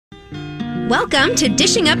Welcome to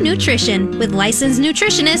Dishing Up Nutrition with licensed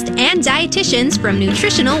nutritionists and dietitians from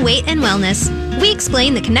Nutritional Weight and Wellness. We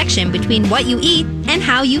explain the connection between what you eat and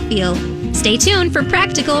how you feel. Stay tuned for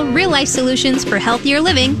practical, real-life solutions for healthier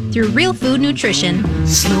living through real food nutrition.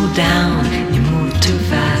 Slow down, you move too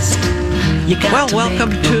fast. Well,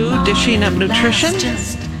 welcome to Dishing Up Nutrition.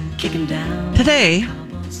 Today,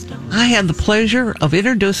 I had the pleasure of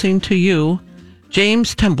introducing to you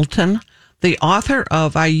James Templeton, the author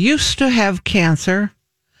of I Used to Have Cancer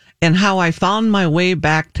and How I Found My Way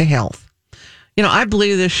Back to Health. You know, I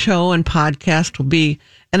believe this show and podcast will be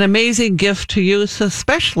an amazing gift to you,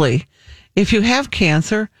 especially if you have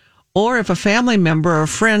cancer or if a family member or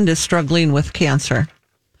friend is struggling with cancer.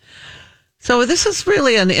 So this is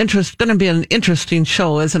really going to be an interesting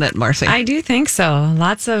show, isn't it, Marcy? I do think so.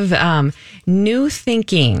 Lots of new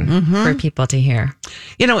thinking for people to hear.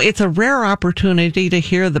 You know, it's a rare opportunity to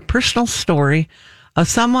hear the personal story of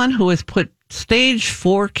someone who has put stage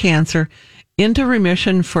 4 cancer into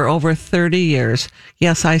remission for over 30 years.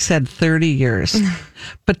 Yes, I said 30 years.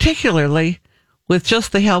 Particularly with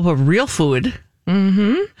just the help of real food,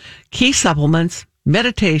 key supplements,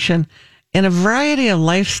 meditation, and a variety of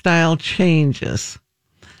lifestyle changes.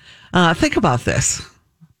 Think about this.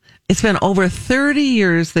 It's been over 30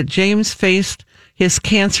 years that James faced his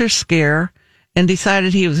cancer scare and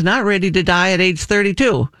decided he was not ready to die at age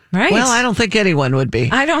 32. Right. Well, I don't think anyone would be.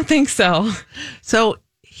 I don't think so. So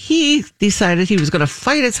he decided he was going to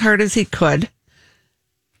fight as hard as he could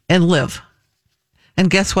and live. And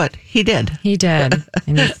guess what? He did. He did.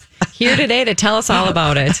 And he's here today to tell us all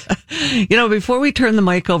about it. You know, before we turn the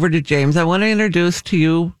mic over to James, I want to introduce to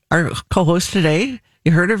you our co-host today.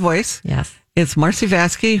 You heard her voice. Yes. It's Marcy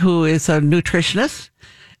Vasky, who is a nutritionist.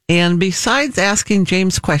 And besides asking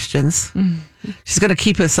James questions, she's going to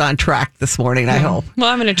keep us on track this morning, I hope. Well,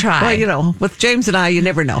 I'm going to try. Well, you know, with James and I, you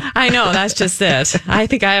never know. I know, that's just it. I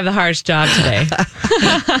think I have the hardest job today.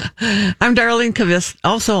 I'm Darlene Kavis,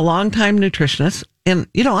 also a longtime nutritionist. And,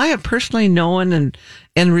 you know, I have personally known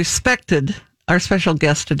and respected our special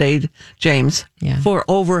guest today, James, for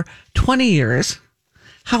over 20 years.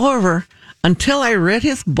 However, until I read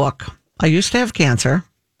his book, I Used to Have Cancer,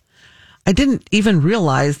 I didn't even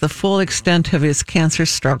realize the full extent of his cancer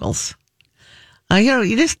struggles. I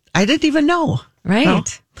didn't even know.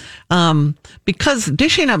 Right. Because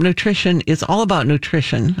Dishing Up Nutrition is all about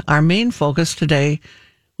nutrition. Our main focus today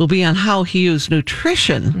will be on how he used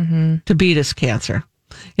nutrition to beat his cancer.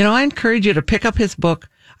 You know, I encourage you to pick up his book,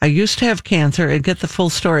 I Used to Have Cancer, and get the full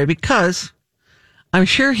story, because I'm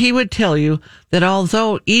sure he would tell you that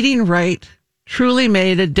although eating right truly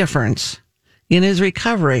made a difference in his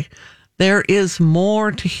recovery, there is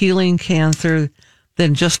more to healing cancer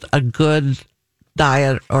than just a good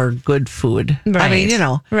diet or good food. Right. I mean, you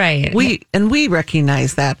know, right. We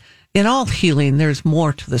recognize that in all healing, there's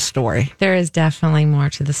more to the story. There is definitely more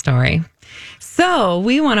to the story. So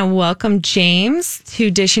we want to welcome James to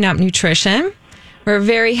Dishing Up Nutrition. We're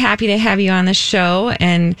very happy to have you on the show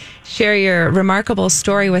and share your remarkable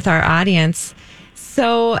story with our audience.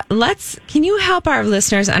 So can you help our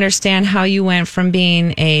listeners understand how you went from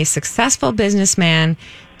being a successful businessman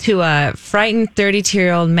to a frightened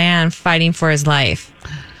 32-year-old man fighting for his life?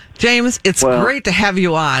 James, it's great to have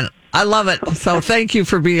you on. I love it. So thank you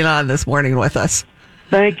for being on this morning with us.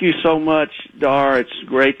 Thank you so much, Dar. It's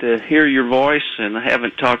great to hear your voice, and I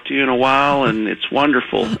haven't talked to you in a while, and it's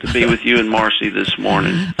wonderful to be with you and Marcy this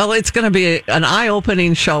morning. Well, it's going to be an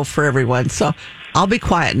eye-opening show for everyone, so I'll be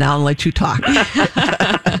quiet now and let you talk.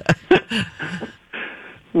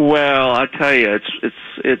 Well, I tell you,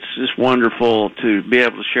 it's just wonderful to be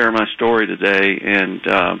able to share my story today,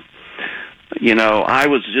 and you know, I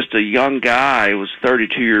was just a young guy. I was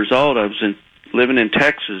 32 years old. I was living in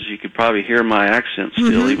Texas. You could probably hear my accent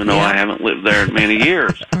still, even though I haven't lived there in many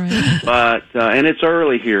years. Right. But and it's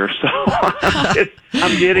early here, so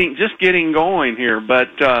I'm getting going here. But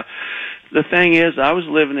the thing is, I was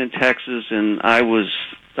living in Texas, and I was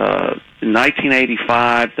in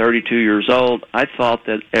 1985, 32 years old. I thought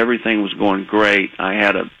that everything was going great. I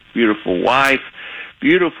had a beautiful wife,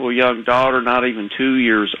 beautiful young daughter, not even 2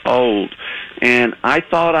 years old, and I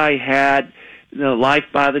thought I had life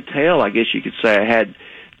by the tail, I guess you could say. I had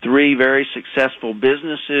 3 very successful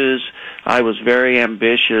businesses. I was very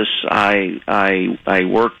ambitious. I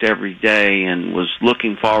worked every day and was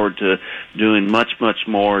looking forward to doing much, much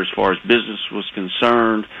more as far as business was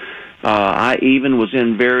concerned. I even was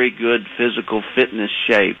in very good physical fitness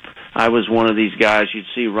shape. I was one of these guys you'd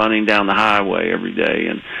see running down the highway every day,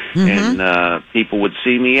 and people would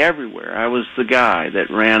see me everywhere. I was the guy that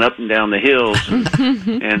ran up and down the hills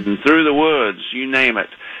and through the woods, you name it.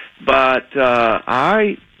 But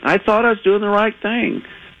I I thought I was doing the right thing.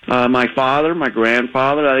 My father, my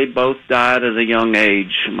grandfather, they both died at a young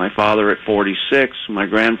age. My father at 46, my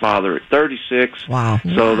grandfather at 36. Wow.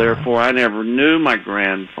 So therefore, I never knew my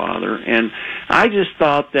grandfather. And I just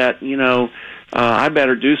thought that, I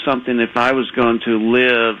better do something if I was going to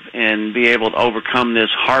live and be able to overcome this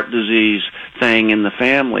heart disease thing in the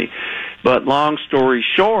family. But long story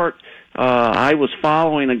short, I was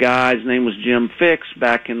following a guy, his name was Jim Fix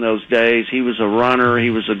back in those days. He was a runner, he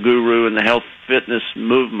was a guru in the health fitness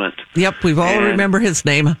movement. Yep, we all remember his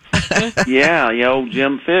name. Yeah,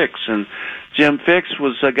 Jim Fix. And Jim Fix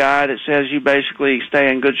was a guy that says you basically stay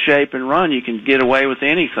in good shape and run, you can get away with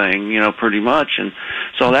anything, pretty much. And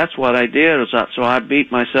so that's what I did. So I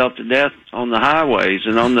beat myself to death on the highways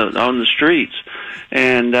and on the streets.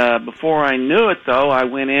 And before I knew it, though, I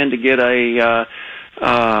went in to get a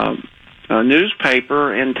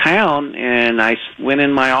newspaper in town, and I went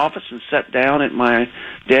in my office and sat down at my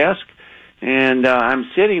desk, and I'm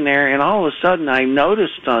sitting there, and all of a sudden I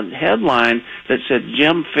noticed a headline that said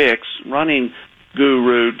Jim Fix, running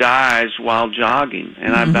guru, dies while jogging,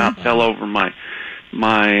 and I about fell over my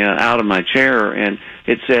out of my chair, and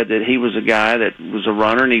it said that he was a guy that was a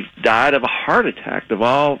runner, and he died of a heart attack, of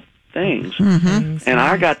all things. And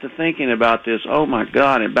I got to thinking about this. Oh my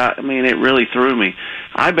God! It really threw me.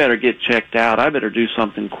 I better get checked out. I better do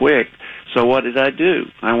something quick. So what did I do?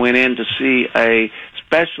 I went in to see a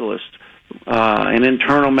specialist, an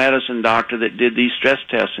internal medicine doctor that did these stress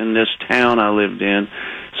tests in this town I lived in.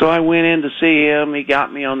 So I went in to see him. He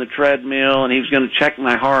got me on the treadmill, and he was going to check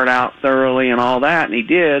my heart out thoroughly and all that, and he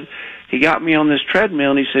did. He got me on this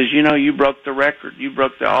treadmill, and he says, you broke the record. You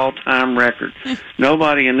broke the all-time record.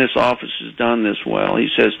 Nobody in this office has done this well. He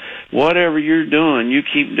says, whatever you're doing, you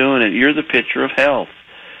keep doing it. You're the picture of health.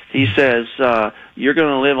 He says, you're going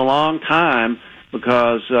to live a long time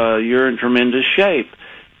because you're in tremendous shape.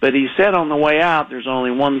 But he said on the way out, there's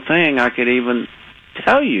only one thing I could even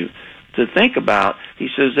tell you to think about. He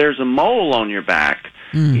says, there's a mole on your back.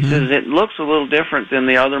 He says, it looks a little different than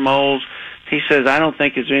the other moles. He says, I don't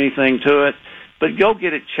think there's anything to it, but go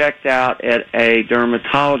get it checked out at a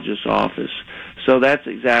dermatologist's office. So that's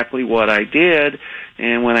exactly what I did.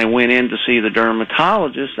 And when I went in to see the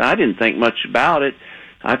dermatologist, I didn't think much about it.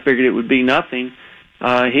 I figured it would be nothing.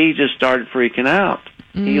 He just started freaking out.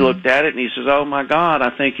 He looked at it and he says, oh my God, I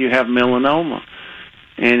think you have melanoma.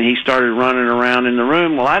 And he started running around in the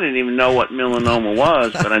room. Well, I didn't even know what melanoma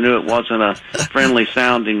was, but I knew it wasn't a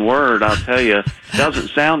friendly-sounding word. I'll tell you, it doesn't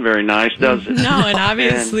sound very nice, does it? No, and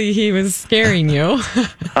obviously he was scaring you.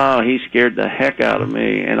 Oh, he scared the heck out of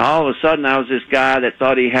me. And all of a sudden, I was this guy that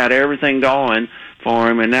thought he had everything going for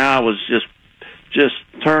him, and now I was just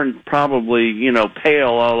turned probably, pale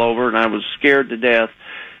all over, and I was scared to death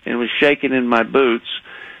and was shaking in my boots,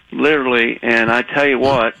 literally. And I tell you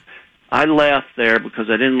what, I left there because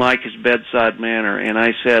I didn't like his bedside manner, and I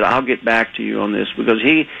said, I'll get back to you on this, because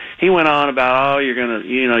he went on about, you're going to,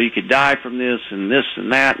 you could die from this and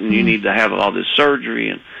that, and you need to have all this surgery.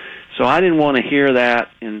 And so I didn't want to hear that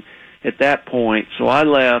and at that point. So I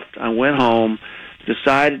left, I went home,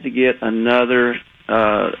 decided to get another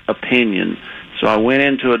opinion. So I went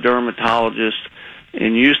into a dermatologist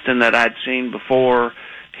in Houston that I'd seen before.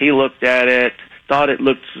 He looked at it, thought it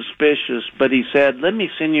looked suspicious, but he said, let me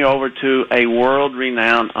send you over to a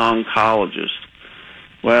world-renowned oncologist.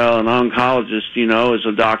 Well, an oncologist, is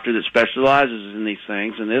a doctor that specializes in these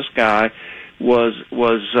things, and this guy was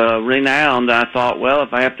renowned. I thought, well,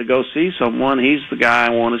 if I have to go see someone, he's the guy I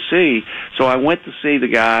want to see. So I went to see the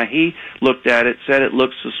guy. He looked at it, said it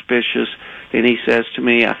looked suspicious, and he says to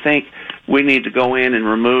me, I think we need to go in and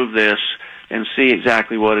remove this and see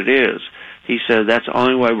exactly what it is. He said, that's the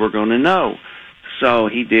only way we're going to know. So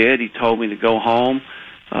he did. He told me to go home.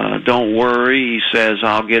 Don't worry. He says,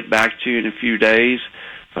 I'll get back to you in a few days.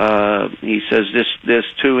 He says, this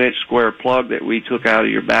 2-inch square plug that we took out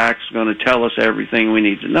of your back is going to tell us everything we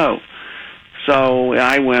need to know. So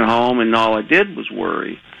I went home, and all I did was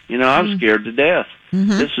worry. I was scared to death.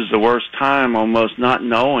 This is the worst time, almost not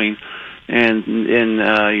knowing. And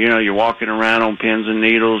you're walking around on pins and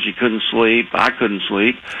needles. You couldn't sleep. I couldn't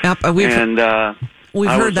sleep. Yep, We've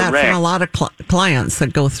heard that from a lot of clients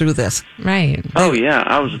that go through this. Right. Oh, yeah.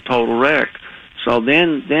 I was a total wreck. So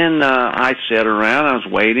then I sat around. I was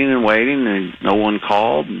waiting, and no one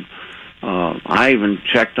called. And I even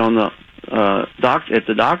checked on the at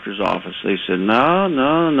the doctor's office. They said,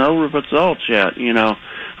 no results yet.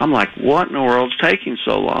 I'm like, what in the world's taking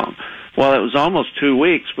so long? Well, it was almost 2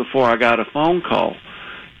 weeks before I got a phone call.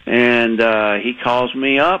 And he calls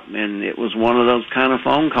me up, and it was one of those kind of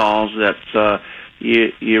phone calls that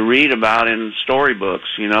you read about in storybooks,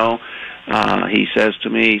 you know. He says to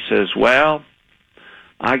me, he says, well,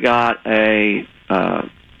 I got a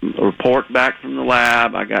report back from the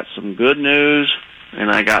lab. I got some good news,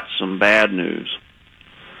 and I got some bad news.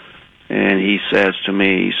 And he says to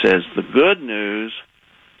me, he says, the good news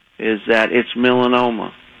is that it's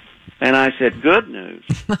melanoma. And I said, good news.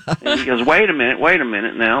 And he goes, wait a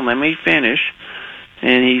minute now, let me finish.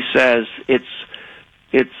 And he says, it's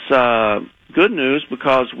good news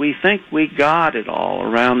because we think we got it all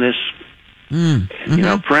around this, you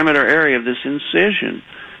know, perimeter area of this incision.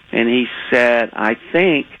 And he said, I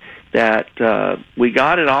think that we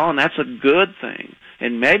got it all, and that's a good thing.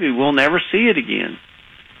 And maybe we'll never see it again.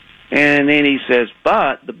 And then he says,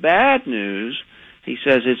 but the bad news, he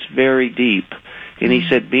says, it's very deep. And he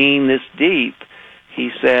said, being this deep, he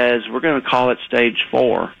says, we're going to call it stage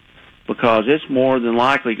 4 because it's more than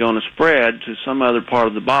likely going to spread to some other part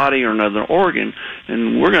of the body or another organ,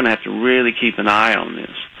 and we're going to have to really keep an eye on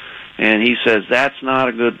this. And he says, that's not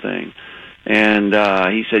a good thing. And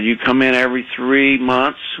he said, you come in every 3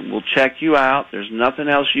 months, we'll check you out. There's nothing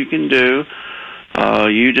else you can do.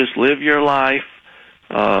 You just live your life.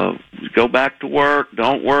 Go back to work.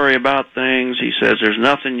 Don't worry about things. He says, there's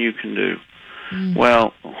nothing you can do.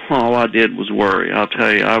 Well, all I did was worry. I'll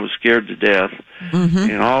tell you, I was scared to death.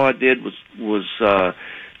 And all I did was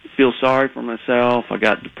feel sorry for myself. I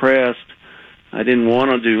got depressed. I didn't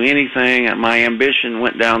want to do anything. My ambition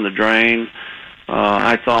went down the drain.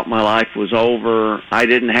 I thought my life was over. I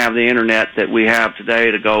didn't have the internet that we have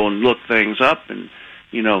today to go and look things up in,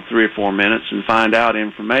 3 or 4 minutes and find out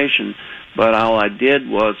information. But all I did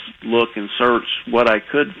was look and search what I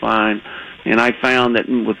could find, and I found that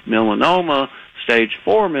with melanoma, stage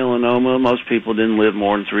 4 melanoma, most people didn't live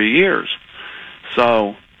more than 3 years.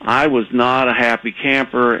 So I was not a happy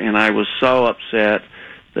camper, and I was so upset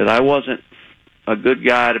that I wasn't a good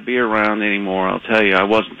guy to be around anymore. I'll tell you, I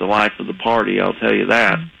wasn't the life of the party, I'll tell you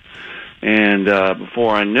that. And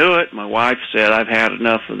before I knew it, my wife said, I've had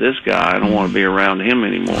enough of this guy. I don't want to be around him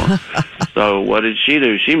anymore. So what did she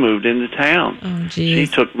do? She moved into town. Oh, geez. She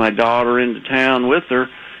took my daughter into town with her,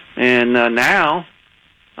 and now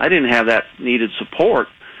I didn't have that needed support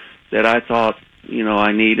that I thought,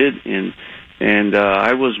 I needed, and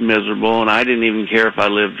I was miserable, and I didn't even care if I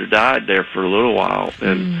lived or died there for a little while.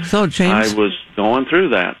 And so, James, I was going through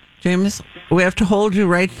that. James, we have to hold you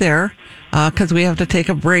right there because we have to take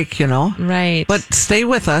a break, Right. But stay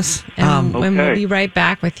with us. And Okay. we'll be right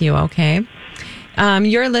back with you, okay?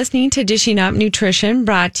 You're listening to Dishing Up Nutrition,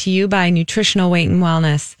 brought to you by Nutritional Weight and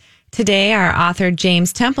Wellness. Today, our author,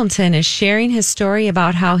 James Templeton, is sharing his story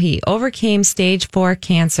about how he overcame stage 4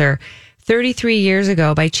 cancer 33 years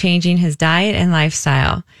ago by changing his diet and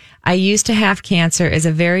lifestyle. I Used to Have Cancer is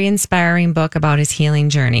a very inspiring book about his healing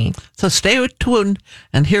journey. So stay tuned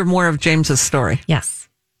and hear more of James's story. Yes.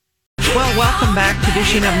 Well, welcome back to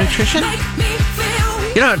Dishing Up Nutrition.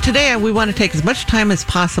 Today we want to take as much time as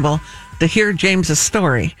possible to hear James's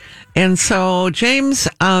story. And so, James,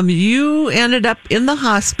 you ended up in the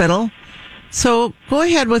hospital. So go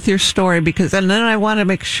ahead with your story, and then I want to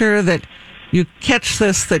make sure that you catch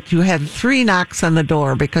this, that you had 3 knocks on the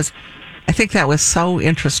door, because I think that was so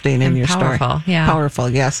interesting in your story. Powerful, yeah. Powerful,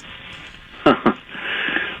 yes.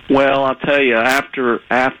 Well, I'll tell you,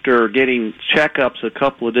 after getting checkups a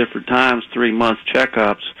couple of different times, 3-month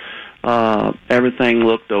checkups, everything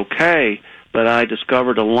looked okay, but I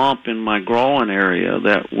discovered a lump in my groin area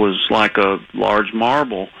that was like a large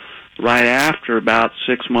marble right after about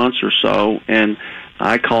 6 months or so, and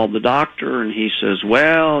I called the doctor, and he says,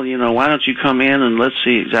 well, why don't you come in and let's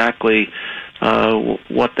see exactly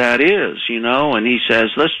what that is, and he says,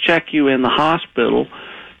 let's check you in the hospital.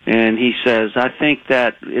 And he says, I think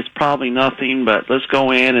that it's probably nothing, but let's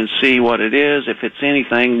go in and see what it is. If it's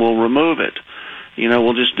anything, we'll remove it.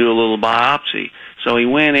 We'll just do a little biopsy. So he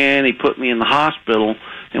went in, he put me in the hospital,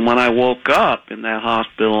 and when I woke up in that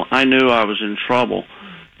hospital, I knew I was in trouble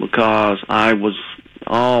because I was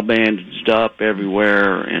all bandaged up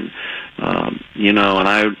everywhere, and, and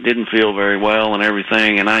I didn't feel very well and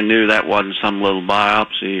everything, and I knew that wasn't some little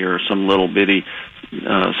biopsy or some little bitty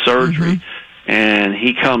surgery. And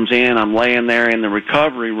he comes in, I'm laying there in the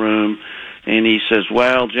recovery room, and he says,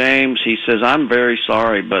 well, James, he says, I'm very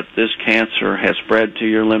sorry, but this cancer has spread to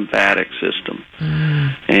your lymphatic system.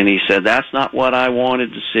 And he said, that's not what I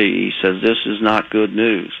wanted to see. He says, this is not good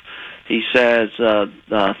news. He says,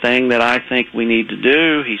 the thing that I think we need to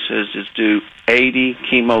do, he says, is do 80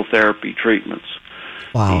 chemotherapy treatments.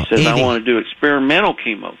 Wow, He says, 80. I want to do experimental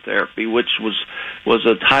chemotherapy, which was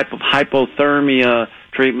a type of hypothermia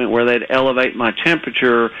treatment where they'd elevate my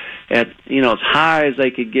temperature at, as high as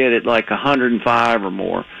they could get it, like 105 or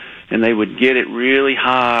more. And they would get it really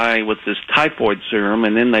high with this typhoid serum,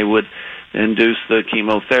 and then they would induce the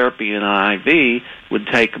chemotherapy in an IV. Would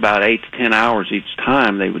take about 8 to 10 hours each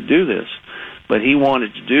time they would do this. But he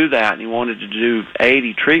wanted to do that, and he wanted to do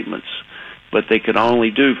 80 treatments, but they could only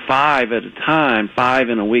do 5 at a time, 5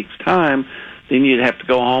 in a week's time. Then you'd have to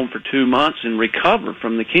go home for 2 months and recover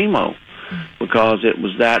from the chemo because it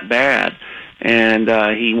was that bad. And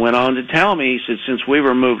he went on to tell me, he said, since we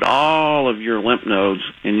removed all of your lymph nodes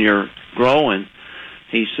in your growing,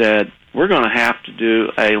 he said, we're going to have to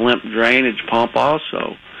do a lymph drainage pump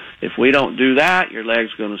also. If we don't do that, your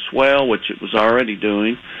leg's going to swell, which it was already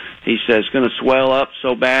doing. He says it's going to swell up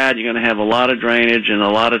so bad, you're going to have a lot of drainage and a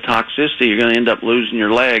lot of toxicity. You're going to end up losing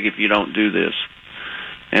your leg if you don't do this.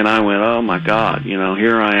 And I went, oh, my God,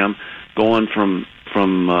 here I am going from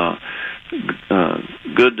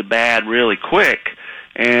good to bad really quick.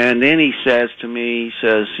 And then he says to me, he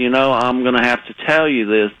says, I'm going to have to tell you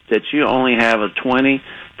this, that you only have a 20%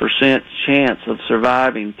 chance of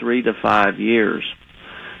surviving 3 to 5 years.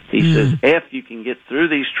 He says, if you can get through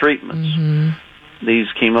these treatments, these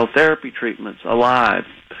chemotherapy treatments, alive.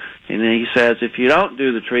 And then he says, if you don't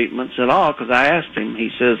do the treatments at all, because I asked him, he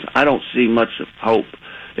says, I don't see much of hope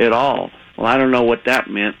at all. Well, I don't know what that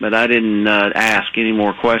meant, but I didn't ask any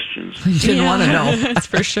more questions. You didn't want to know. That's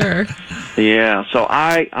for sure. Yeah, so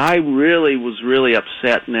I really was really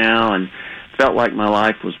upset now and felt like my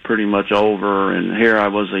life was pretty much over. And here I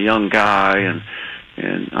was, a young guy, and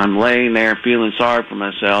I'm laying there feeling sorry for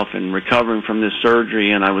myself and recovering from this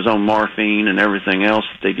surgery, and I was on morphine and everything else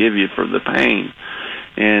that they give you for the pain.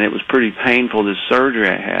 And it was pretty painful, this surgery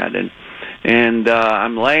I had. And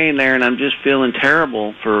I'm laying there, and I'm just feeling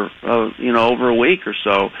terrible for, over a week or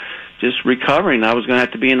so, just recovering. I was going to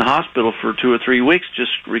have to be in the hospital for 2 or 3 weeks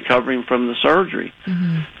just recovering from the surgery.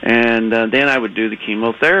 And then I would do the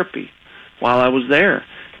chemotherapy while I was there.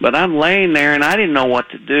 But I'm laying there, and I didn't know what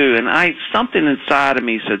to do. And something inside of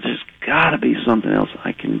me said, there's got to be something else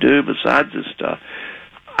I can do besides this stuff.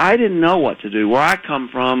 I didn't know what to do. Where I come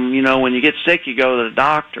from, when you get sick, you go to the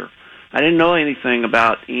doctor. I didn't know anything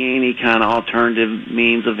about any kind of alternative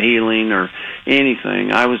means of healing or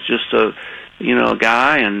anything. I was just a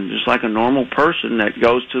guy, and just like a normal person that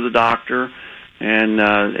goes to the doctor, and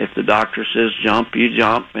if the doctor says jump, you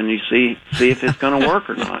jump, and you see if it's going to work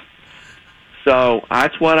or not. So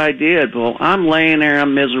that's what I did. Well, I'm laying there,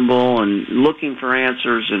 I'm miserable and looking for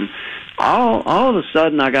answers, and all of a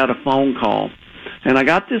sudden I got a phone call. And I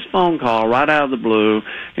got this phone call right out of the blue,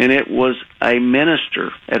 and it was a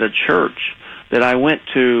minister at a church that I went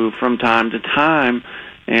to from time to time,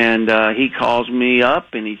 and he calls me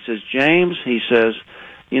up, and he says, James, he says,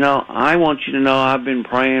 I want you to know I've been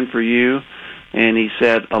praying for you. And he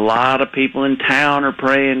said, a lot of people in town are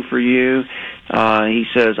praying for you. He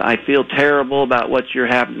says, I feel terrible about what you're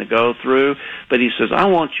having to go through, but he says, I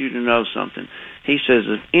want you to know something. He says,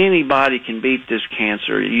 if anybody can beat this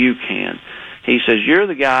cancer, you can. He says, you're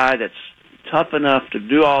the guy that's tough enough to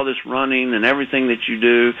do all this running and everything that you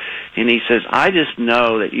do. And he says, I just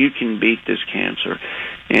know that you can beat this cancer.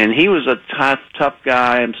 And he was a tough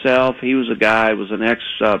guy himself. He was an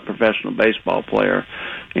ex-professional baseball player.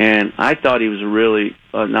 And I thought he was a really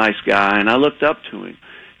nice guy, and I looked up to him.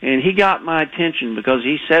 And he got my attention because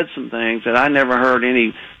he said some things that I never heard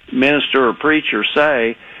any minister or preacher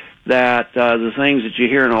say, that the things that you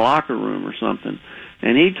hear in a locker room or something.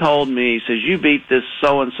 And he told me, he says, you beat this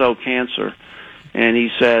so-and-so cancer. And he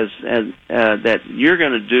says that you're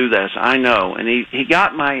going to do this, I know. And he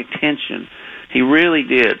got my attention. He really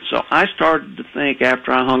did. So I started to think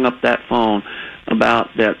after I hung up that phone about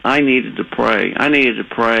that I needed to pray. I needed to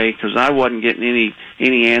pray because I wasn't getting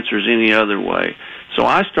any answers any other way. So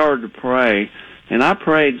I started to pray, and I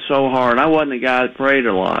prayed so hard. I wasn't a guy that prayed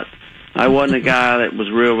a lot. I wasn't a guy that was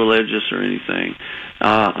real religious or anything.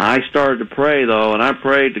 I started to pray, though, and I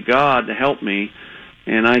prayed to God to help me.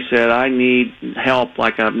 And I said, I need help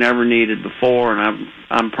like I've never needed before, and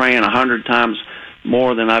I'm praying 100 times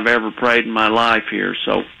more than I've ever prayed in my life here.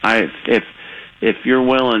 So if you're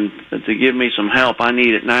willing to give me some help, I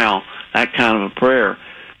need it now, that kind of a prayer.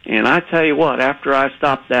 And I tell you what, after I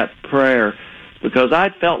stopped that prayer, because I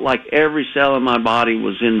felt like every cell in my body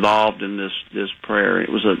was involved in this prayer. It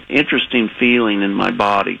was an interesting feeling in my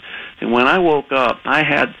body. And when I woke up, I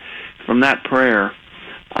had, from that prayer,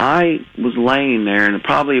 I was laying there, and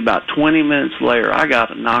probably about 20 minutes later, I got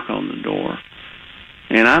a knock on the door.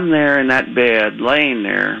 And I'm there in that bed, laying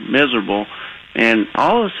there, miserable, And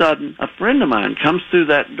all of a sudden, a friend of mine comes through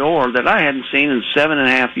that door that I hadn't seen in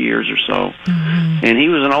 7.5 years or so. And he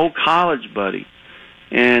was an old college buddy.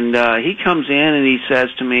 And he comes in and he says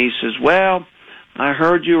to me, he says, well, I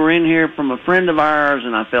heard you were in here from a friend of ours,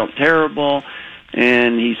 and I felt terrible.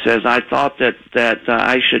 And he says, I thought that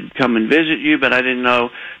I should come and visit you, but I didn't know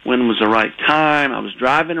when was the right time. I was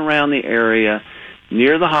driving around the area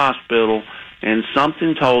near the hospital, and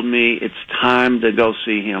something told me it's time to go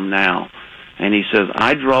see him now. And he says,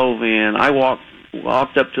 I drove in, I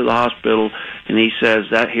walked up to the hospital, and he says,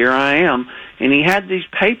 that here I am. And he had these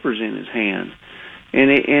papers in his hand.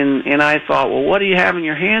 And I thought, well, what do you have in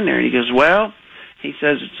your hand there? And he goes, well, he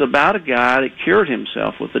says, it's about a guy that cured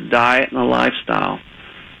himself with a diet and a lifestyle.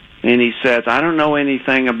 And he says, I don't know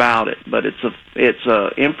anything about it, but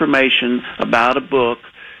it's information about a book.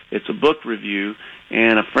 It's a book review.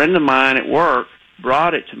 And a friend of mine at work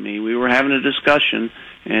brought it to me. We were having a discussion,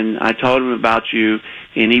 and I told him about you,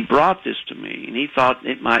 and he brought this to me. And he thought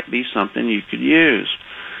it might be something you could use.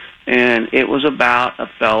 And it was about a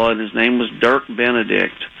fellow, and his name was Dirk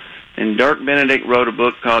Benedict. And Dirk Benedict wrote a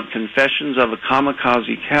book called Confessions of a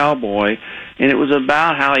Kamikaze Cowboy, and it was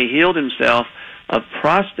about how he healed himself of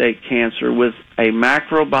prostate cancer with a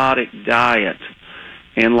macrobiotic diet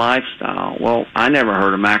and lifestyle. Well, I never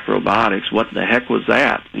heard of macrobiotics. What the heck was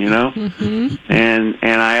that, you know? Mm-hmm. And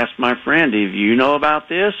I asked my friend, do you know about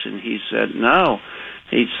this? And he said, no.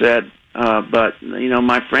 He said, but, you know,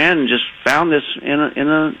 my friend just found this in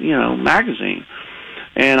a you know, magazine.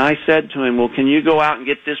 And I said to him, well, can you go out and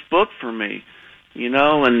get this book for me, you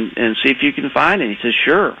know, and see if you can find it? He says,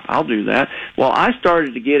 sure, I'll do that. Well, I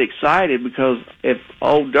started to get excited because if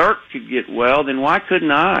old Dirk could get well, then why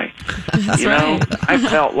couldn't I? That's you know, right. I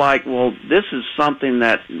felt like, well, this is something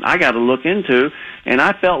that I got to look into. And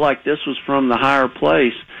I felt like this was from the higher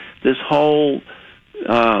place, this whole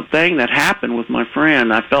thing that happened with my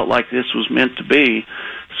friend. I felt like this was meant to be.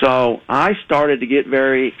 So I started to get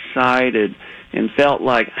very excited and felt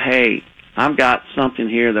like, hey, I've got something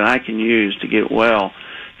here that I can use to get well.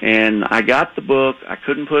 And I got the book. I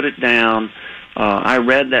couldn't put it down. I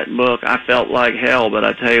read that book. I felt like hell, but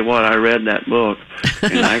I tell you what, I read that book.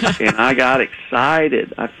 And I got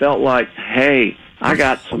excited. I felt like, hey, I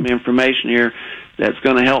got some information here that's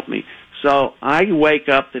going to help me. So I wake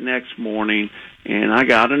up the next morning, and I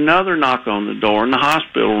got another knock on the door in the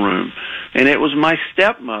hospital room. And it was my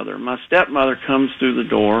stepmother. My stepmother comes through the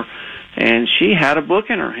door, and she had a book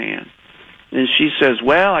in her hand. And she says,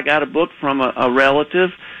 well, I got a book from a relative,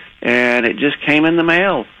 and it just came in the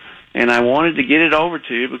mail. And I wanted to get it over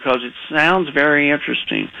to you because it sounds very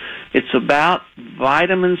interesting. It's about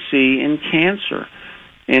vitamin C and cancer.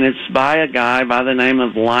 And it's by a guy by the name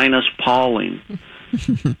of Linus Pauling.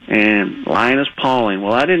 And Linus Pauling.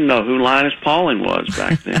 Well, I didn't know who Linus Pauling was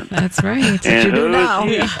back then. That's right. And you do who now.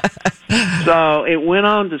 is he? So it went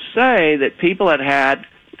on to say that people had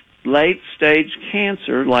late-stage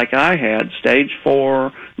cancer, like I had, stage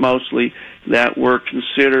 4 mostly, that were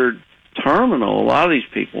considered terminal, a lot of these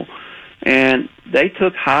people, and they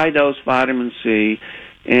took high-dose vitamin C,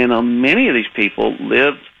 and many of these people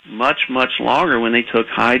lived much, much longer when they took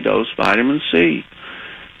high-dose vitamin C.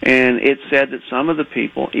 And it said that some of the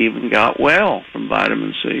people even got well from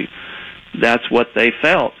vitamin C. That's what they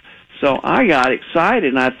felt. So I got excited,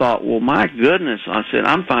 and I thought, well, my goodness, I said,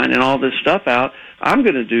 I'm finding all this stuff out. I'm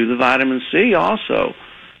going to do the vitamin C also.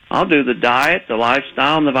 I'll do the diet, the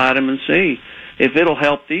lifestyle, and the vitamin C. If it'll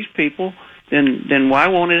help these people, then why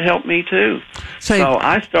won't it help me too? So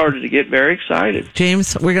I started to get very excited.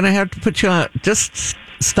 James, we're going to have to put you on. Just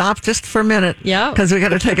stop just for a minute. Yeah. Because we got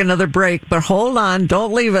to take another break. But hold on.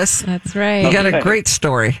 Don't leave us. That's right. You got a great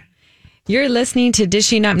story. You're listening to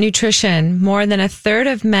Dishing Up Nutrition. More than a third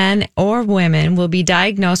of men or women will be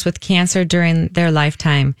diagnosed with cancer during their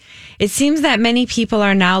lifetime. It seems that many people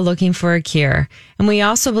are now looking for a cure, and we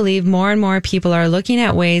also believe more and more people are looking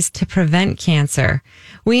at ways to prevent cancer.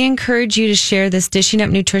 We encourage you to share this Dishing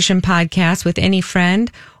Up Nutrition podcast with any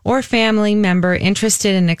friend or family member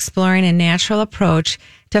interested in exploring a natural approach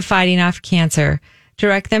to fighting off cancer.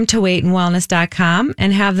 Direct them to weightandwellness.com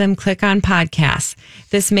and have them click on podcasts.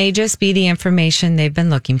 This may just be the information they've been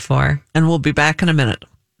looking for. And we'll be back in a minute.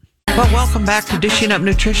 Well, welcome back to Dishing Up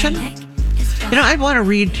Nutrition. You know, I want to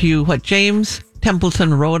read to you what James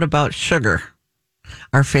Templeton wrote about sugar,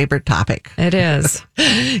 our favorite topic. It is.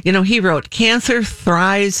 You know, he wrote, cancer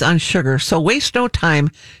thrives on sugar, so waste no time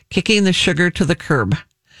kicking the sugar to the curb.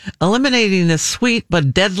 Eliminating this sweet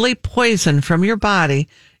but deadly poison from your body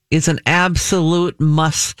is an absolute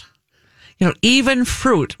must. You know, even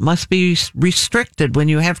fruit must be restricted when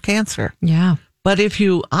you have cancer. Yeah. But if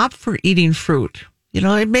you opt for eating fruit,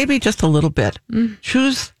 it may be just a little bit.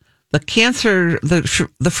 Choose the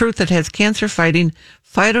fruit that has cancer-fighting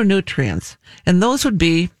phytonutrients. And those would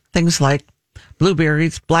be things like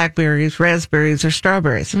blueberries, blackberries, raspberries, or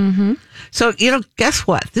strawberries. So, guess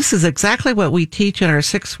what? This is exactly what we teach in our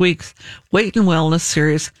 6 weeks Weight and Wellness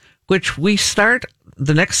series, which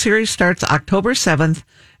the next series starts October 7th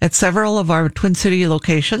at several of our Twin City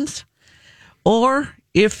locations. Or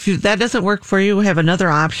if that doesn't work for you, we have another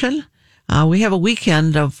option. We have a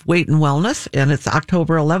weekend of Weight and Wellness, and it's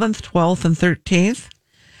October 11th, 12th, and 13th.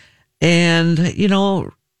 And,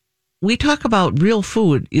 we talk about real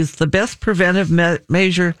food is the best preventive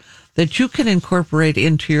measure that you can incorporate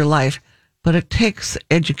into your life, but it takes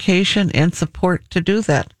education and support to do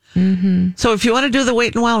that. So if you want to do the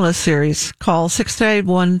Weight and Wellness series, call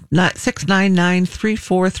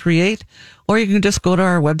 691-699-3438, or you can just go to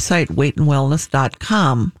our website,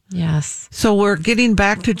 weightandwellness.com. Yes. So we're getting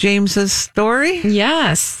back to James's story.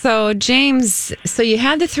 Yes. So James, you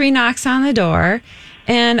had the 3 knocks on the door.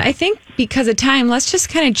 And I think because of time, let's just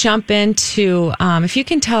kind of jump into, if you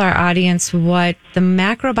can tell our audience what the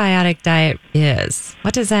macrobiotic diet is.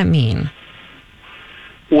 What does that mean?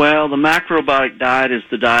 Well, the macrobiotic diet is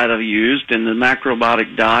the diet I've used, and the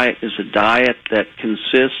macrobiotic diet is a diet that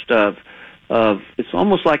consists of it's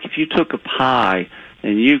almost like if you took a pie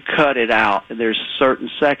and you cut it out, and there's certain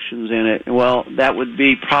sections in it. Well, that would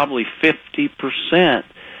be probably 50%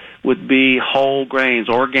 would be whole grains,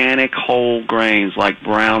 organic whole grains like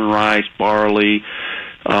brown rice, barley,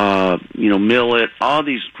 millet, all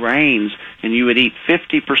these grains, and you would eat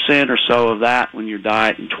 50% or so of that when your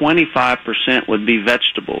diet, and 25% would be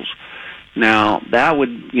vegetables. Now, that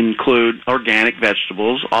would include organic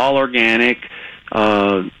vegetables, all organic,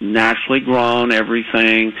 naturally grown,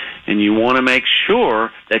 everything, and you want to make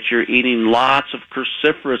sure that you're eating lots of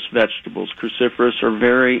cruciferous vegetables. Cruciferous are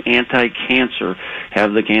very anti-cancer,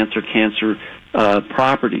 have the cancer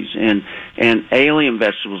properties, and alien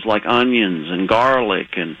vegetables like onions and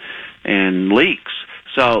garlic and leeks.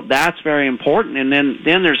 So that's very important. And then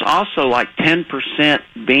there's also like 10%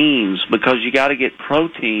 beans, because you got to get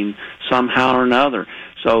protein somehow or another.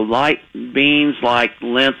 So light beans like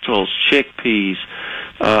lentils, chickpeas,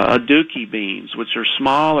 aduki beans, which are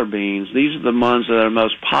smaller beans. These are the ones that are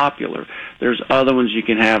most popular. There's other ones you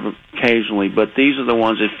can have occasionally, but these are the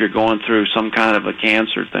ones if you're going through some kind of a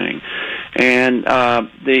cancer thing. And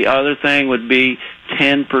the other thing would be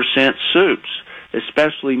 10% soups,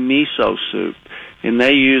 especially miso soup. And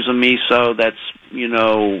they use a miso that's,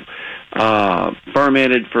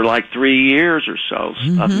 fermented for like 3 years or so.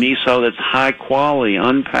 A miso that's high quality,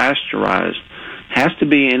 unpasteurized, has to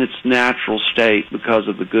be in its natural state because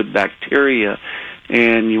of the good bacteria.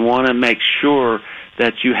 And you want to make sure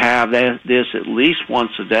that you have this at least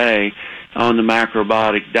once a day on the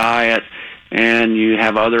macrobiotic diet. And you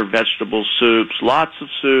have other vegetable soups, lots of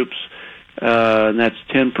soups, and that's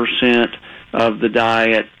 10% of the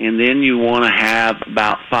diet. And then you want to have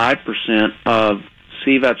about 5% of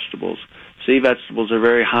sea vegetables. Sea vegetables are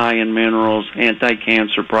very high in minerals,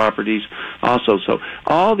 anti-cancer properties also. So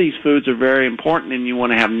all these foods are very important, and you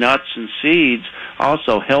want to have nuts and seeds,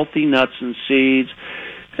 also healthy nuts and seeds,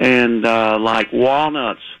 and like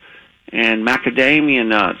walnuts and macadamia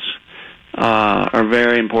nuts are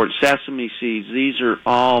very important. Sesame seeds, these are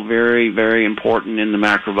all very, very important in the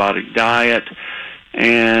macrobiotic diet.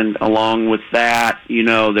 And along with that,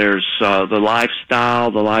 there's the lifestyle.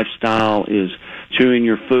 The lifestyle is chewing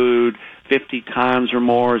your food 50 times or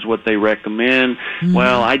more is what they recommend.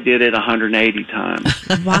 Well, I did it 180 times.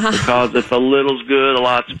 Wow. Because if a little's good, a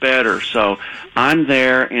lot's better. So I'm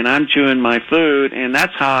there, and I'm chewing my food, and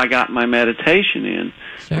that's how I got my meditation in.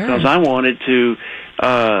 Sure. Because I wanted to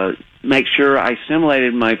make sure I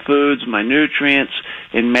assimilated my foods, my nutrients,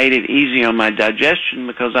 and made it easy on my digestion,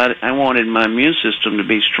 because I wanted my immune system to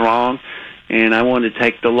be strong, and I wanted to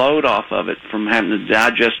take the load off of it from having to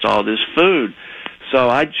digest all this food. So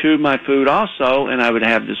I'd chew my food also, and I would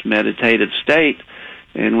have this meditative state.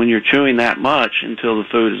 And when you're chewing that much until the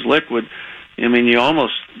food is liquid, you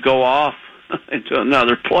almost go off into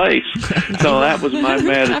another place. So that was my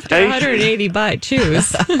meditation. After 180 bite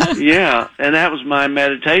chews. Yeah, and that was my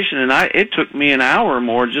meditation. And it took me an hour or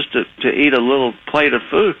more just to eat a little plate of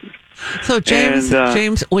food. So James,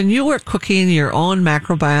 when you were cooking your own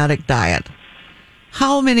macrobiotic diet,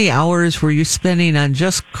 how many hours were you spending on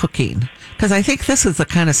just cooking? Because I think this is the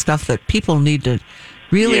kind of stuff that people need to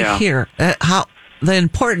really hear, how the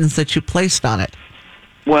importance that you placed on it.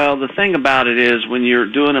 Well, the thing about it is, when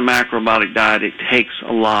you're doing a macrobiotic diet, it takes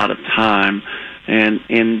a lot of time,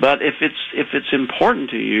 but if it's important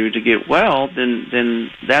to you to get well, then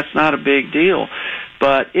that's not a big deal.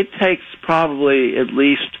 but it takes probably at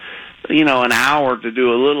least, an hour to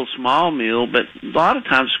do a little small meal, but a lot of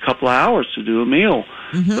times a couple of hours to do a meal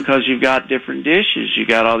because you've got different dishes. You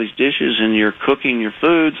got all these dishes and you're cooking your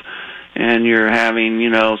foods and you're having,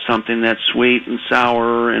 something that's sweet and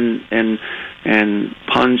sour and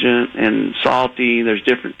pungent and salty. There's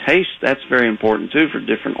different tastes. That's very important too for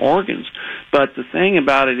different organs. But the thing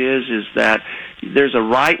about it is that there's a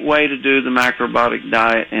right way to do the macrobiotic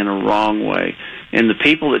diet and a wrong way. And the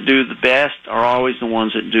people that do the best are always the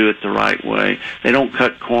ones that do it the right way. They don't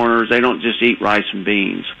cut corners. They don't just eat rice and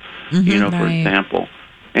beans, for example.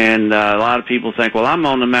 And a lot of people think, well, I'm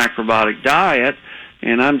on the macrobiotic diet,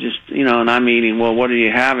 and I'm just, and I'm eating, well, what are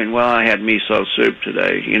you having? Well, I had miso soup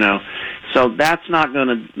today, So that's not going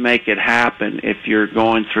to make it happen if you're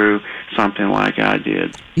going through something like I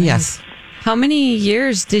did. Yes. How many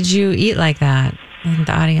years did you eat like that? I think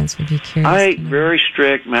the audience would be curious. I ate very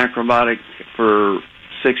strict macrobiotic for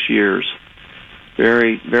 6 years.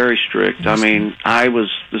 Very, very strict. I mean, I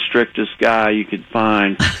was the strictest guy you could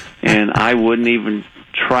find, and I wouldn't even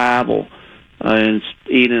travel and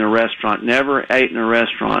eat in a restaurant. Never ate in a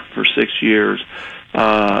restaurant for 6 years,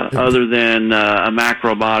 other than a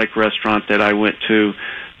macrobiotic restaurant that I went to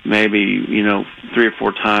maybe, 3 or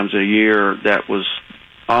 4 times a year that was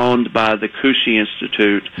owned by the Cushi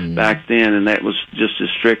Institute back then, and that was just as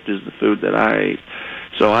strict as the food that I ate.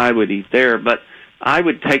 So I would eat there, but I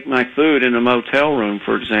would take my food in a motel room,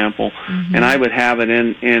 for example, and I would have it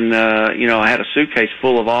in I had a suitcase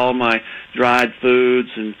full of all my dried foods,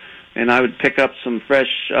 and I would pick up some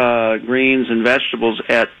fresh greens and vegetables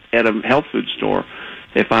at a health food store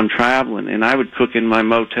if I'm traveling, and I would cook in my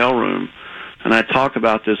motel room. And I talk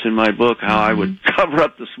about this in my book, how I would cover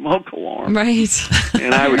up the smoke alarm. Right.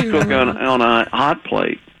 And I would cook on a hot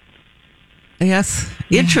plate. Yes.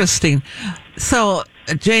 Interesting. So,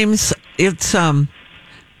 James, it's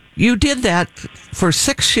you did that for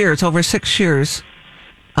 6 years, over 6 years,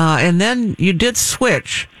 and then you did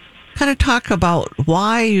switch. Kind of talk about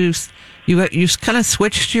why you kind of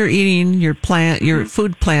switched your eating, your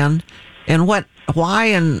food plan, and why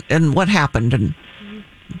and what happened, and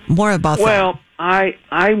more about that. Well,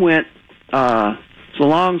 I went. It's a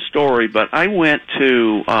long story, but I went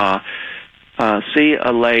to see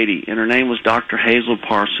a lady, and her name was Dr. Hazel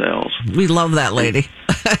Parcells. We love that lady.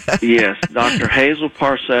 Yes, Dr. Hazel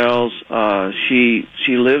Parcells.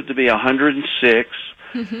 She lived to be 106.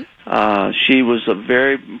 She was a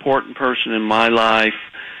very important person in my life,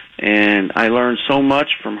 and I learned so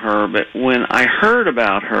much from her. But when I heard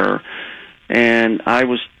about her, and I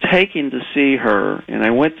was taken to see her, and I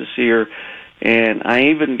went to see her, and I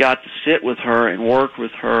even got to sit with her and work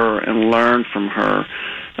with her and learn from her,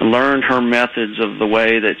 and learn her methods of the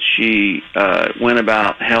way that she went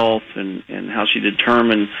about health and how she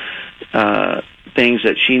determined things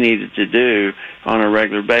that she needed to do on a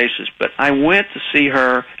regular basis. But I went to see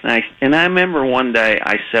her, and I remember one day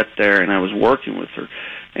I sat there and I was working with her,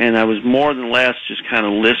 and I was more than less just kind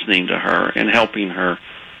of listening to her and helping her,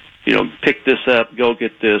 pick this up, go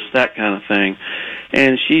get this, that kind of thing.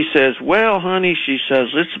 And she says, well, honey, she says,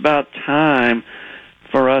 it's about time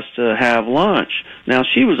for us to have lunch. Now,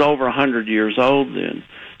 she was over 100 years old then.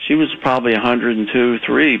 She was probably 102,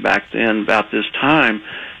 3 back then, about this time.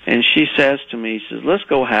 And she says to me, she says, let's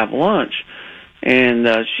go have lunch. And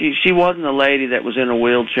she wasn't a lady that was in a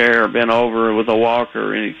wheelchair or bent over with a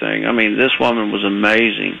walker or anything. I mean, this woman was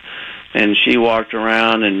amazing. And she walked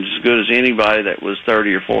around and as good as anybody that was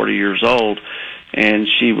 30 or 40 years old. And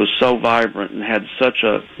she was so vibrant and had such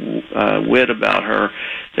a wit about her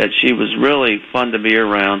that she was really fun to be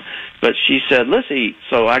around. But she said, let's eat.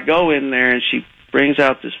 So I go in there and she brings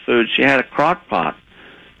out this food. She had a crock pot.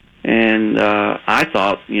 And I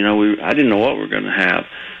thought, I didn't know what we were going to have.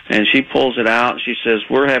 And she pulls it out and she says,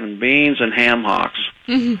 we're having beans and ham hocks.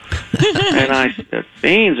 And I said,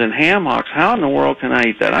 beans and ham hocks? How in the world can I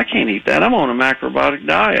eat that? I can't eat that. I'm on a macrobiotic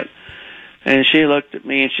diet. And she looked at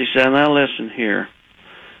me and she said, now listen here.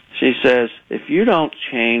 She says, if you don't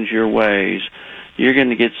change your ways, you're going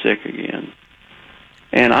to get sick again.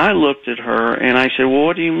 And I looked at her and I said, well,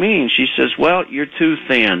 what do you mean? She says, well, you're too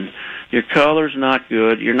thin. Your color's not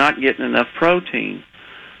good. You're not getting enough protein.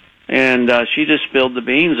 And she just spilled the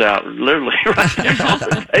beans out literally right there on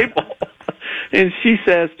the table. And she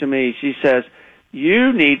says to me, she says,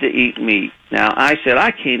 you need to eat meat. Now, I said,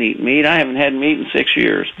 I can't eat meat. I haven't had meat in 6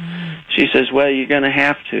 years. She says, well, you're going to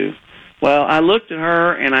have to. Well, I looked at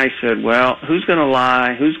her and I said, well, who's going to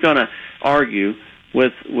lie? Who's going to argue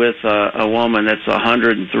with a woman that's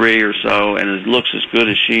 103 or so and looks as good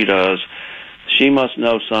as she does? She must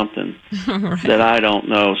know something that I don't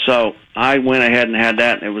know. So I went ahead and had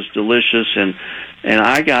that, and it was delicious. And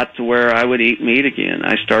I got to where I would eat meat again.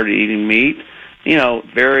 I started eating meat,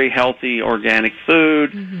 very healthy organic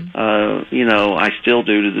food. I still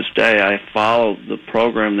do to this day. I follow the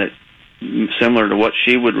program that similar to what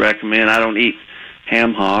she would recommend. I don't eat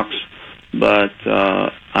ham hocks, but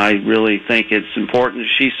I really think it's important.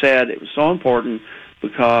 She said it was so important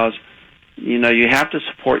because, you have to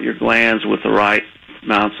support your glands with the right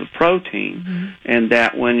amounts of protein, and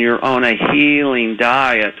that when you're on a healing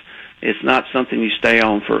diet, it's not something you stay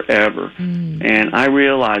on forever. And I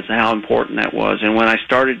realized how important that was. And when I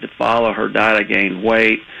started to follow her diet, I gained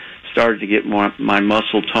weight, started to get my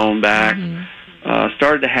muscle tone back,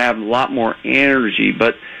 started to have a lot more energy.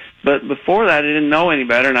 But before that, I didn't know any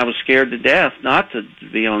better, and I was scared to death not to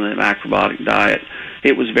be on the macrobiotic diet.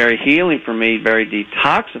 It was very healing for me, very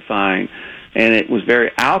detoxifying, and it was very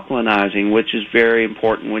alkalinizing, which is very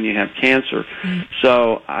important when you have cancer.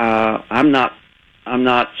 So I'm not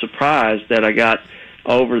surprised that I got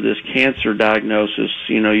over this cancer diagnosis,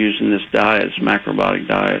 using this diet, this macrobiotic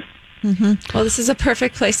diet. Well, this is a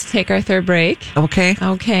perfect place to take our third break.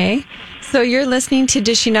 Okay. So you're listening to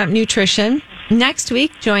Dishing Up Nutrition. Next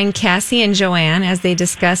week, join Cassie and Joanne as they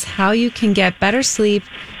discuss how you can get better sleep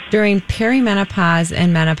during perimenopause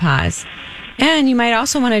and menopause. And you might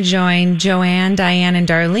also want to join Joanne, Diane, and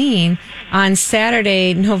Darlene on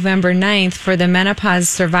Saturday, November 9th for the Menopause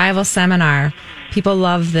Survival Seminar. People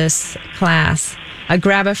love this class.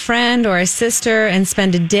 Grab a friend or a sister and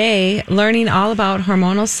spend a day learning all about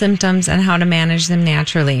hormonal symptoms and how to manage them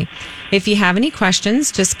naturally. If you have any questions,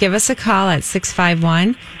 just give us a call at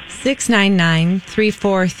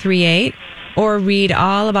 651-699-3438 or read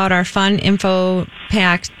all about our fun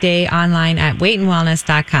info-packed day online at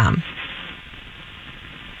weightandwellness.com.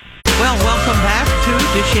 Well, welcome back to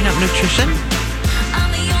Dishing Up Nutrition.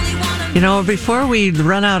 Before we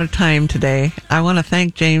run out of time today, I want to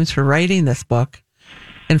thank James for writing this book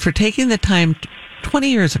and for taking the time 20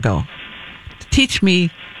 years ago to teach me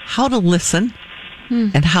how to listen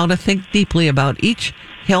and how to think deeply about each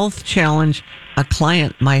health challenge a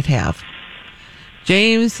client might have.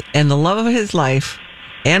 James and the love of his life,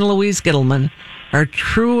 Ann Louise Gittleman, are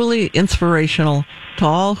truly inspirational to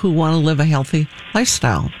all who want to live a healthy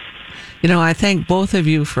lifestyle. I thank both of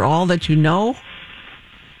you for all that you know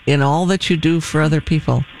and all that you do for other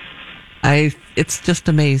people. It's just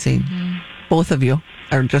amazing. Both of you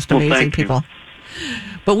are just amazing people.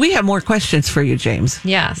 But we have more questions for you, James.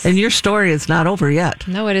 Yes. And your story is not over yet.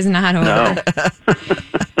 No, it is not over. No.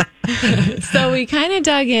 So we kind of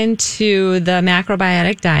dug into the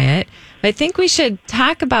macrobiotic diet, but I think we should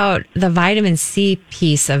talk about the vitamin C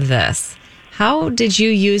piece of this. How did you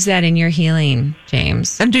use that in your healing,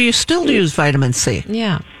 James? And do you still use vitamin C?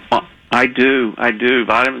 Yeah. I do.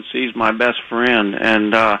 Vitamin C is my best friend.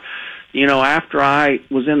 And, after I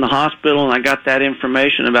was in the hospital and I got that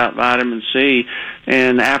information about vitamin C,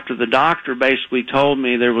 and after the doctor basically told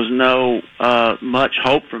me there was no much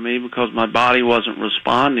hope for me because my body wasn't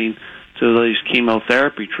responding to these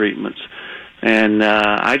chemotherapy treatments. And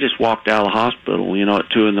I just walked out of the hospital, at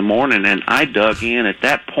 2 a.m, and I dug in. At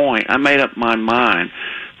that point, I made up my mind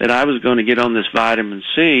that I was going to get on this vitamin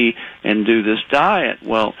C and do this diet.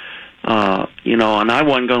 Well, and I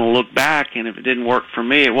wasn't going to look back, and if it didn't work for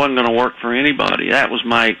me, it wasn't going to work for anybody. That was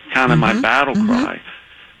my battle cry.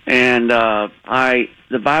 And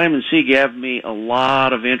the vitamin C gave me a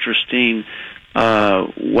lot of interesting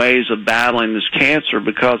ways of battling this cancer,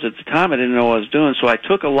 because at the time I didn't know what I was doing. So I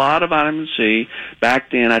took a lot of vitamin C back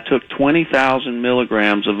then. I took 20,000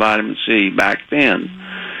 milligrams of vitamin C back then.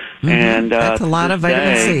 And that's a lot of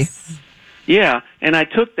vitamin C. Yeah, and I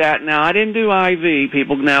took that. Now, I didn't do IV.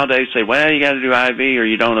 People nowadays say, well, you got to do IV or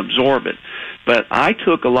you don't absorb it. But I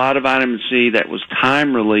took a lot of vitamin C that was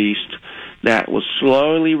time-released, that was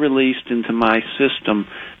slowly released into my system,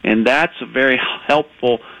 and that's a very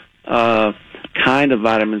helpful kind of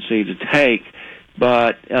vitamin C to take.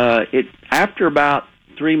 But after about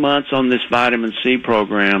 3 months on this vitamin C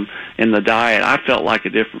program and the diet, I felt like a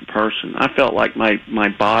different person. I felt like my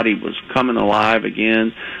body was coming alive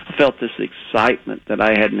again. I felt this excitement that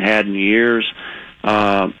I hadn't had in years.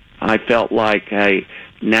 I felt like, hey,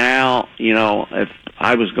 now, if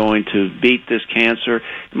I was going to beat this cancer,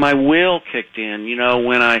 my will kicked in.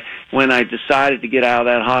 When I decided to get out of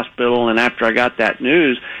that hospital, and after I got that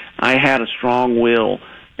news, I had a strong will.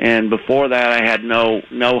 And before that, I had no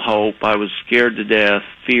hope. I was scared to death,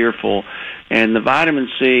 fearful. And the vitamin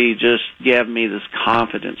C just gave me this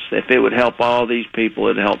confidence. If it would help all these people,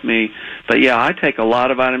 it'd help me. But, yeah, I take a lot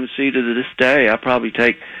of vitamin C to this day. I probably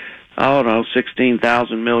take,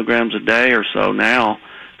 16,000 milligrams a day or so now,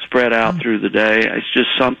 spread out through the day. It's just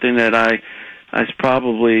something that it's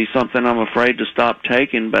probably something I'm afraid to stop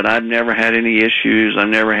taking, but I've never had any issues. I've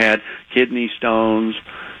never had kidney stones.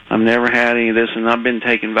 I've never had any of this, and I've been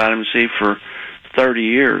taking vitamin C for 30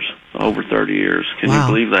 years, over 30 years. Can you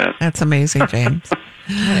believe that? That's amazing, James.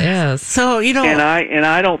 That is. So, and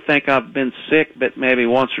I don't think I've been sick, but maybe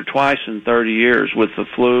once or twice in 30 years with the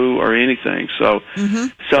flu or anything. So,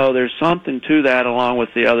 so there's something to that, along with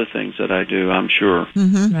the other things that I do, I'm sure.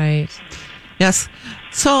 Right. Yes.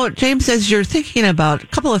 So, James, as you're thinking about a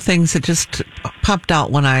couple of things that just popped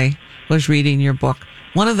out when I was reading your book,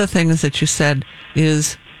 one of the things that you said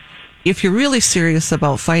is, if you're really serious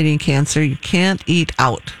about fighting cancer, you can't eat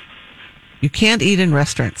out. You can't eat in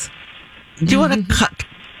restaurants. Do you want to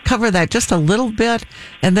cover that just a little bit?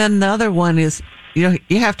 And then the other one is, you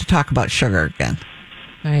have to talk about sugar again.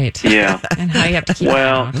 Right. Yeah. And how you have to keep it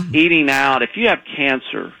down. Eating out, if you have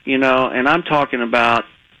cancer, and I'm talking about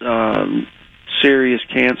serious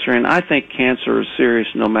cancer, and I think cancer is serious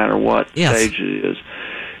no matter what stage it is.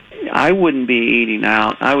 I wouldn't be eating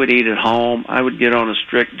out. I would eat at home. I would get on a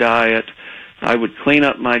strict diet. I would clean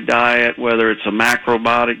up my diet, whether it's a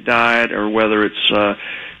macrobiotic diet or whether it's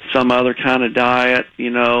some other kind of diet. A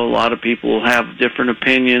lot of people have different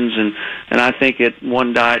opinions, and I think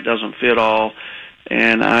one diet doesn't fit all.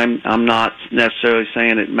 And I'm not necessarily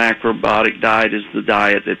saying that macrobiotic diet is the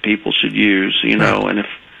diet that people should use, and if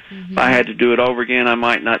I had to do it over again, I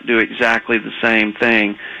might not do exactly the same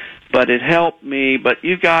thing. But it helped me. But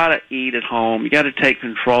you got to eat at home. You got to take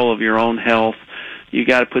control of your own health. You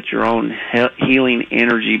got to put your own healing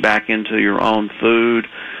energy back into your own food.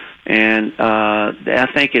 And I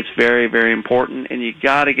think it's very, very important. And you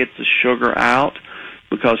got to get the sugar out,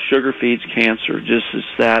 because sugar feeds cancer. Just as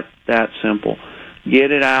that simple.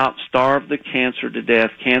 Get it out. Starve the cancer to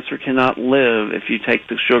death. Cancer cannot live if you take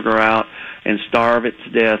the sugar out and starve it to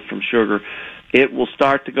death from sugar. It will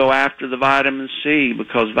start to go after the vitamin C,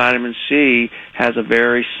 because vitamin C has a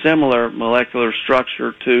very similar molecular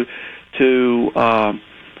structure to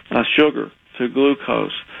sugar, to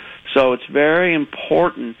glucose. So it's very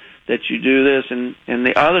important that you do this. And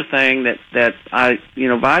the other thing that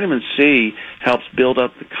vitamin C helps build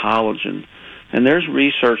up the collagen. And there's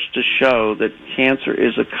research to show that cancer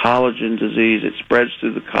is a collagen disease. It spreads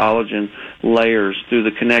through the collagen layers, through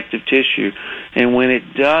the connective tissue. And when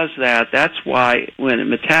it does that, that's why when it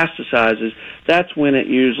metastasizes, that's when it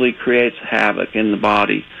usually creates havoc in the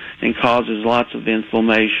body and causes lots of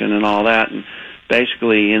inflammation and all that, and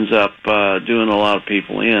basically ends up doing a lot of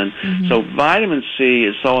people in. So vitamin C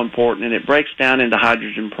is so important, and it breaks down into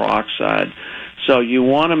hydrogen peroxide. So you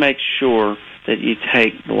want to make sure that you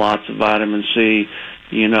take lots of vitamin C,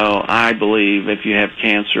 I believe, if you have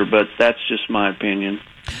cancer, but that's just my opinion.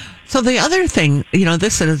 So the other thing,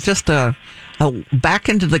 this is just a back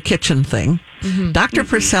into the kitchen thing. Dr.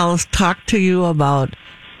 Purcell's talked to you about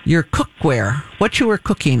your cookware, what you were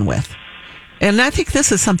cooking with. And I think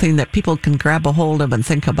this is something that people can grab a hold of and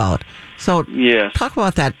think about. So talk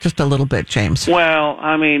about that just a little bit, James. Well,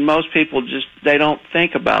 most people they don't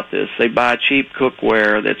think about this. They buy cheap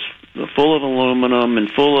cookware that's full of aluminum and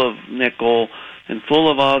full of nickel and full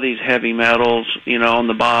of all these heavy metals, on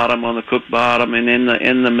the bottom, on the cook bottom, and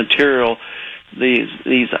in the material,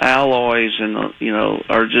 these alloys and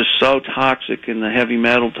are just so toxic, and the heavy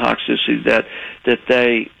metal toxicity that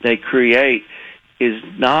they create is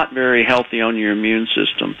not very healthy on your immune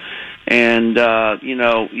system. And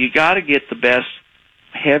you got to get the best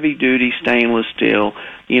heavy duty stainless steel.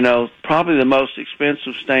 Probably the most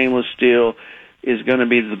expensive stainless steel is going to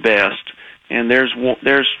be the best. And there's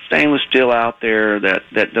stainless steel out there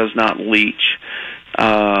that does not leach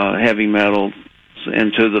heavy metals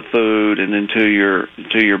into the food and into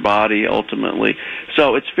your body ultimately.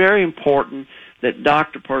 So it's very important that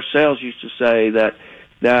Dr. Parcells used to say that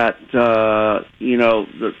the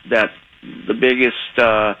biggest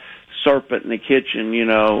serpent in the kitchen,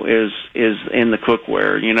 is in the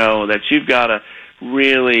cookware. That you've got to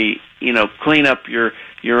really clean up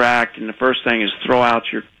your act, and the first thing is throw out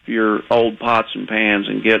your old pots and pans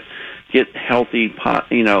and get healthy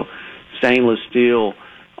stainless steel.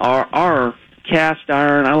 Our cast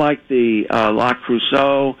iron, I like the La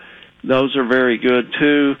Crusoe. Those are very good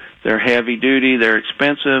too. They're heavy duty, they're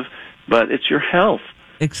expensive, but it's your health.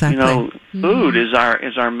 Exactly. Food is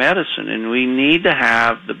our medicine, and we need to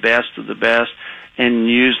have the best of the best and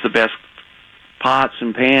use the best pots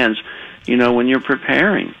and pans, when you're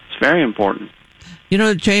preparing. It's very important.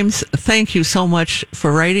 James, thank you so much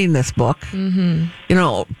for writing this book.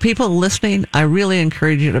 People listening, I really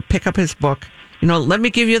encourage you to pick up his book. Let me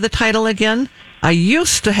give you the title again. I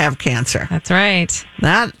used to have cancer. That's right.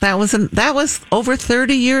 That was over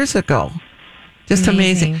 30 years ago. Just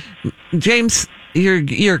amazing. James,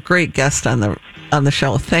 you're a great guest on the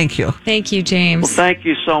show. Thank you. Thank you, James. Well, thank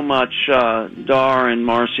you so much, Dar and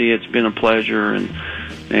Marcy. It's been a pleasure,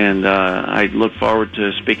 and I look forward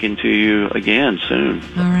to speaking to you again soon.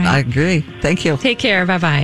 All right. I agree. Thank you. Take care. Bye-bye.